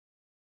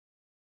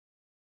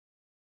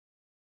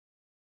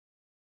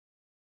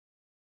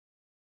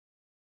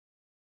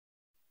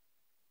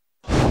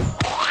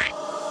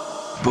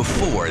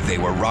Before they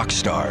were rock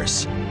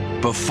stars.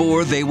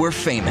 Before they were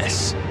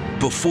famous.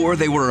 Before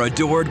they were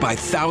adored by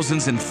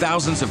thousands and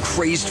thousands of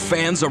crazed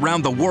fans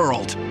around the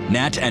world,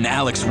 Nat and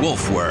Alex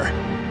Wolf were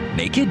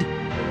naked?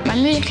 My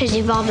music has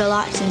evolved a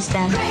lot since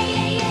then.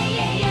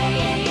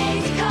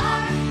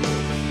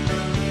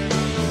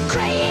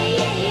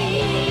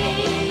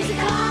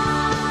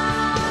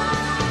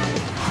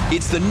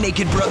 It's the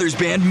Naked Brothers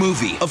Band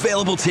movie,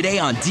 available today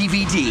on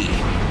DVD.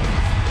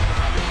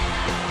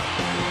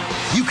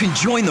 You can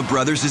join the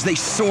brothers as they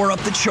soar up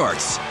the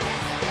charts.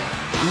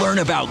 Learn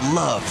about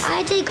love.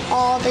 I dig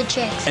all the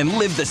chicks. And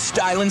live the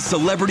style and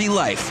celebrity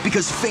life,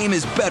 because fame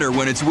is better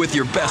when it's with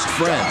your best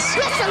friends.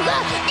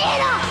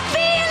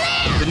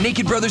 The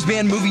Naked Brothers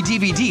Band movie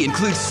DVD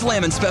includes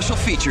slammin' special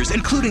features,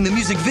 including the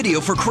music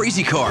video for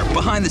Crazy Car,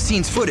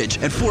 behind-the-scenes footage,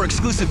 and 4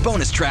 exclusive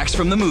bonus tracks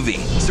from the movie.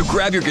 So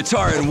grab your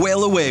guitar and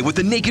wail away with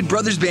the Naked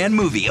Brothers Band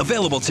movie,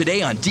 available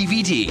today on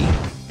DVD.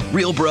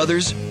 Real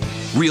brothers,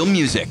 real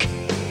music.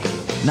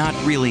 Not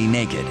really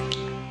naked.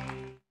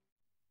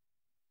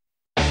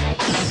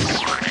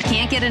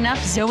 Can't get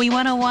enough Zoe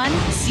 101?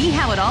 See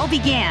how it all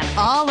began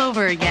all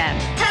over again.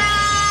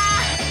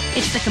 Ta-da!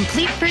 It's the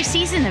complete first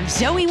season of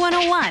Zoe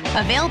 101,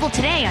 available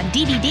today on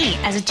DVD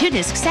as a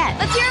 2-disc set.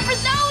 Let's hear it for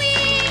Zoe!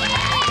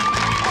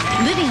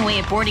 Living away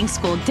at boarding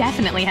school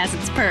definitely has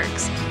its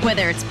perks,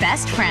 whether it's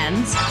best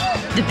friends,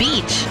 the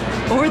beach,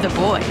 or the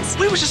boys.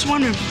 We were just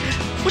wondering,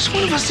 which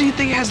one of us do you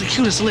think has the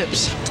cutest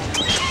lips?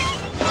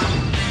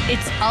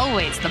 It's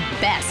always the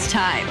best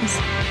times.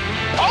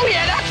 Oh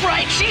yeah, that's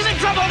right! She's in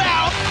trouble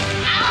now!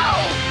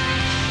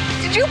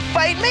 Ow! Did you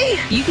bite me?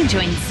 You can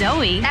join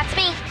Zoe. That's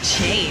me.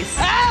 Chase.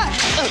 Ah!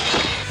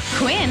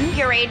 Quinn.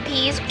 Pureed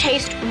peas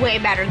taste way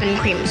better than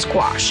cream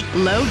squash.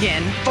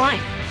 Logan. Fine.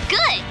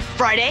 Good.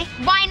 Friday?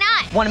 Why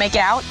not? Want to make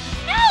out?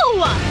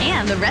 No!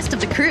 And the rest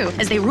of the crew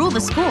as they rule the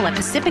school at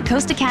Pacific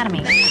Coast Academy.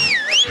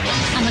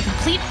 On the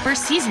complete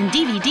first season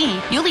DVD,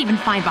 you'll even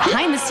find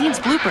behind-the-scenes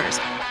bloopers,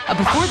 a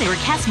Before They Were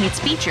Castmates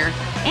feature,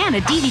 and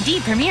a DVD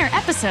premiere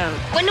episode.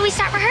 When do we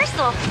start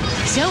rehearsal?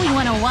 Zoe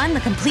 101, the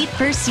complete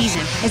first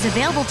season, is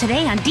available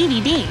today on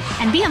DVD.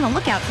 And be on the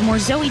lookout for more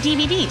Zoe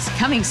DVDs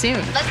coming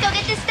soon. Let's go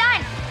get this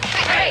done.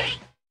 Hey!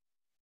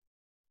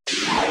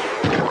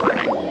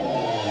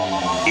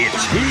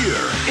 It's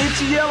here,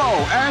 it's yellow,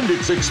 and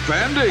it's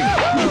expanding.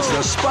 It's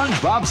the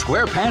SpongeBob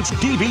SquarePants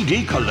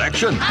DVD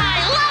collection.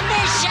 I love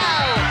this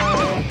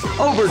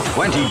show! Over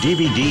 20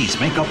 DVDs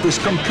make up this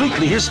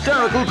completely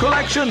hysterical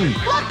collection.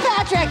 Look,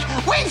 Patrick!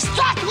 We've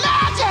struck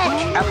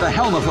magic! At the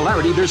helm of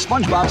hilarity, there's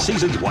SpongeBob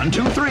Seasons 1,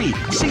 2, 3,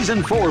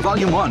 Season 4,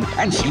 Volume 1,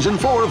 and Season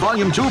 4,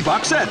 Volume 2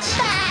 box sets.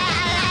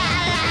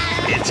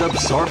 It's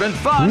absorbent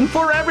fun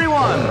for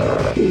everyone.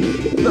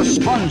 The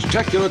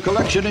Sponge-tacular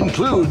collection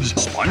includes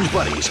Sponge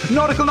Buddies,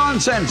 Nautical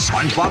Nonsense,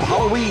 SpongeBob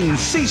Halloween,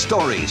 Sea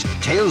Stories,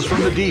 Tales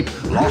from the Deep,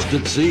 Lost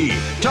at Sea,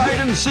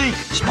 Hide and Seek,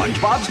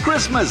 SpongeBob's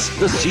Christmas,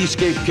 The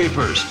Seascape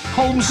Capers,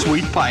 Home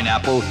Sweet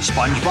Pineapple,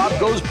 SpongeBob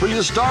Goes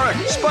Prehistoric,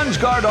 Sponge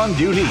Guard on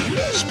Duty,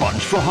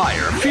 Sponge for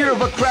Hire, Fear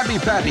of a Krabby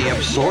Patty,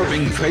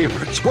 Absorbing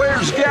Favorites,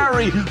 Where's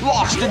Gary,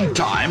 Lost in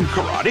Time,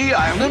 Karate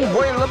Island,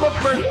 Whale of a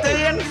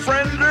Birthday, and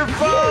Friend or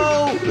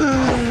Foe.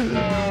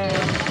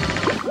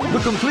 The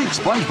complete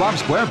SpongeBob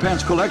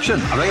SquarePants collection,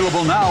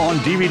 available now on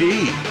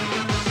DVD.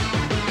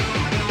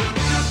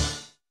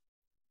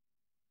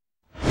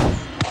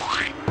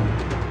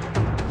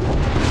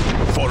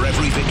 For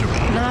every victory,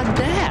 Not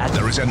bad.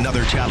 there is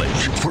another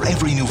challenge. For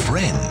every new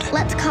friend,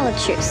 Let's call a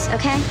truce,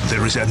 okay?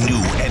 there is a new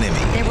enemy.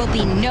 There will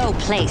be no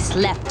place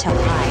left to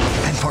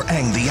hide. And for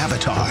Aang the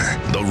Avatar,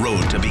 the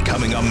road to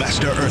becoming a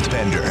master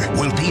earthbender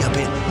will be a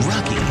bit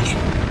rocky.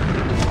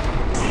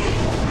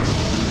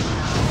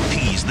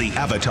 He's the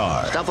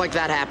Avatar. Stuff like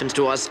that happens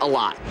to us a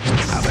lot.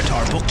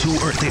 Avatar Book 2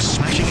 Earth is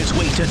smashing its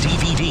way to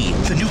DVD.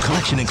 The new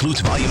collection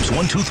includes volumes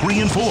 1, 2, 3,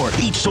 and 4,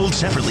 each sold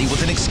separately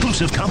with an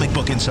exclusive comic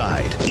book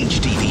inside. Each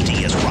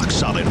DVD is rock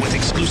solid with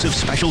exclusive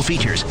special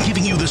features,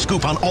 giving you the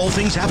scoop on all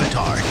things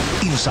Avatar,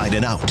 inside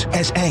and out,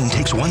 as Aang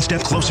takes one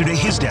step closer to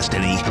his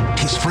destiny,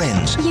 his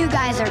friends, You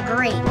guys are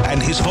great.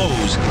 and his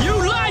foes You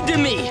lied to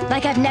me!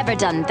 Like I've never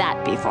done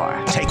that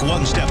before. take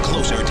one step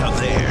closer to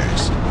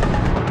theirs.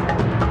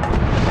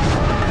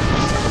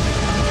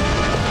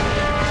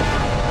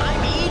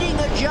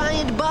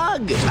 Giant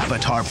bug!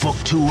 Avatar Book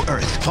 2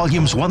 Earth,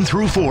 volumes 1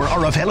 through 4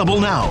 are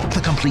available now. The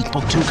complete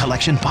Book 2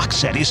 collection box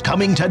set is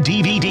coming to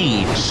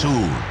DVD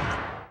soon.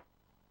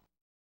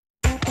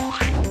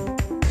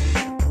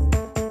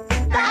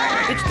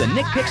 It's the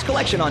Nick Picks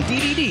collection on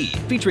DVD,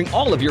 featuring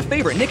all of your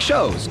favorite Nick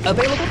shows,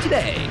 available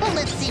today. Well,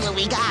 let's see what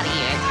we got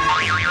here.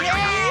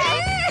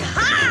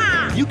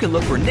 Yeah! You can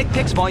look for Nick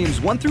Picks volumes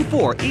 1 through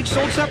 4, each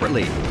sold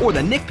separately, or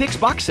the Nick Picks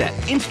box set,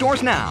 in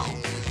stores now.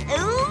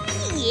 Oh,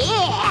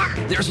 yeah!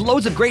 There's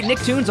loads of great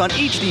Nicktoons on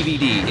each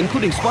DVD,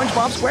 including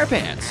SpongeBob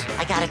SquarePants,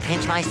 I gotta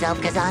pinch myself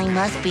because I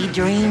must be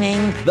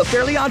dreaming. The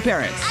Fairly Odd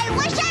Parents, I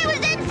wish I was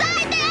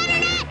inside the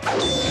internet!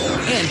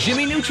 and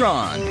Jimmy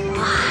Neutron.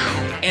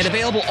 And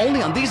available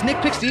only on these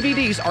Nick Picks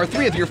DVDs are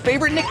 3 of your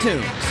favorite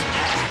Nicktoons.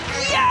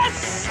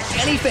 Yes!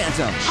 any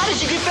phantom. How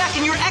did you get back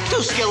in your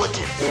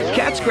exoskeleton?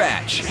 Cat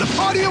Scratch. The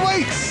party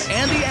awaits!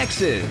 And the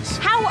X's.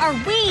 How are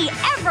we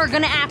ever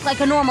gonna act like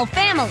a normal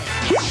family?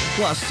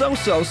 Plus so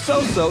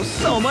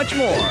much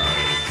more.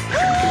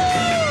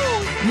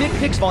 Nick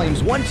Picks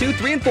Volumes 1, 2,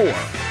 3, and 4.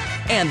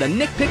 And the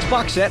Nick Picks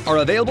box set are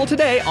available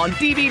today on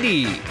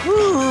DVD.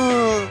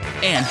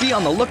 And be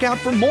on the lookout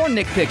for more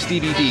Nick Picks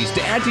DVDs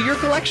to add to your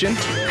collection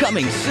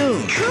coming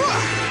soon.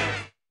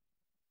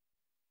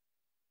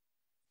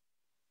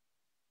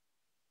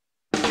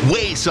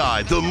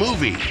 Wayside, the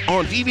movie,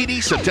 on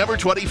DVD September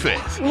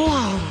 25th.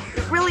 Whoa,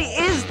 it really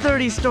is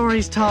 30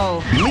 stories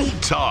tall. Meet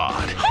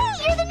Todd.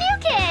 Hey, you're the new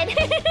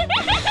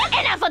kid!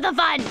 Enough of the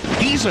fun!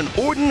 He's an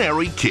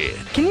ordinary kid.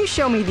 Can you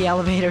show me the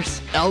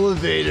elevators?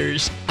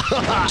 Elevators.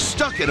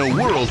 Stuck in a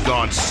world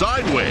gone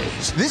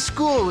sideways. This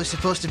school was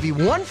supposed to be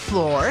one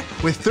floor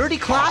with 30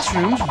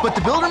 classrooms, but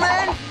the builder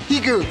man, he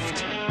goofed.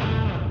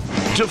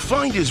 To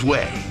find his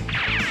way,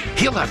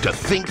 he'll have to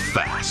think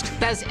fast.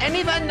 Does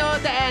anyone know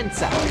the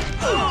answer?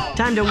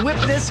 Time to whip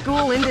this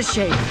school into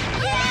shape.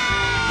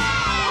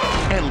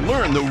 And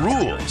learn the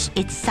rules.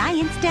 It's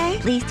Science Day.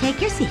 Please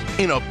take your seat.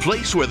 In a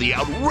place where the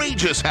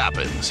outrageous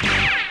happens.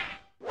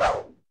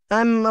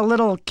 I'm a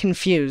little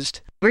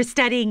confused. We're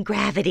studying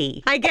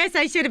gravity. I guess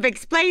I should have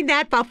explained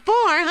that before,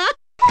 huh?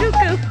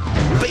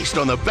 Cuckoo. Based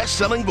on the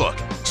best-selling book,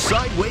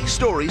 Sideways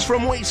Stories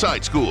from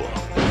Wayside School.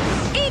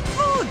 Eat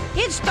food!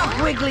 It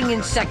stopped wiggling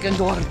in second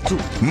or two.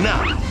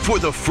 Now, for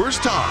the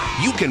first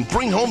time, you can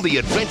bring home the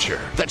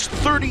adventure that's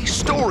 30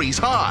 stories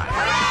high.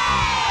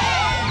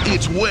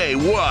 It's way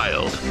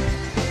wild,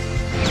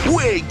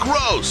 way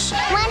gross,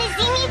 Wanna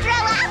see me throw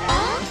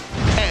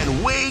up?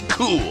 and way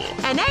cool.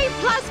 An A+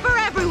 for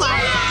everyone.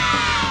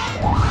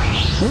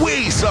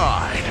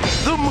 Wayside,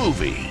 the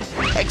movie.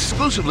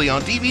 Exclusively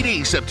on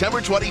DVD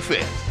September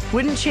 25th.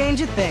 Wouldn't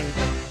change a thing.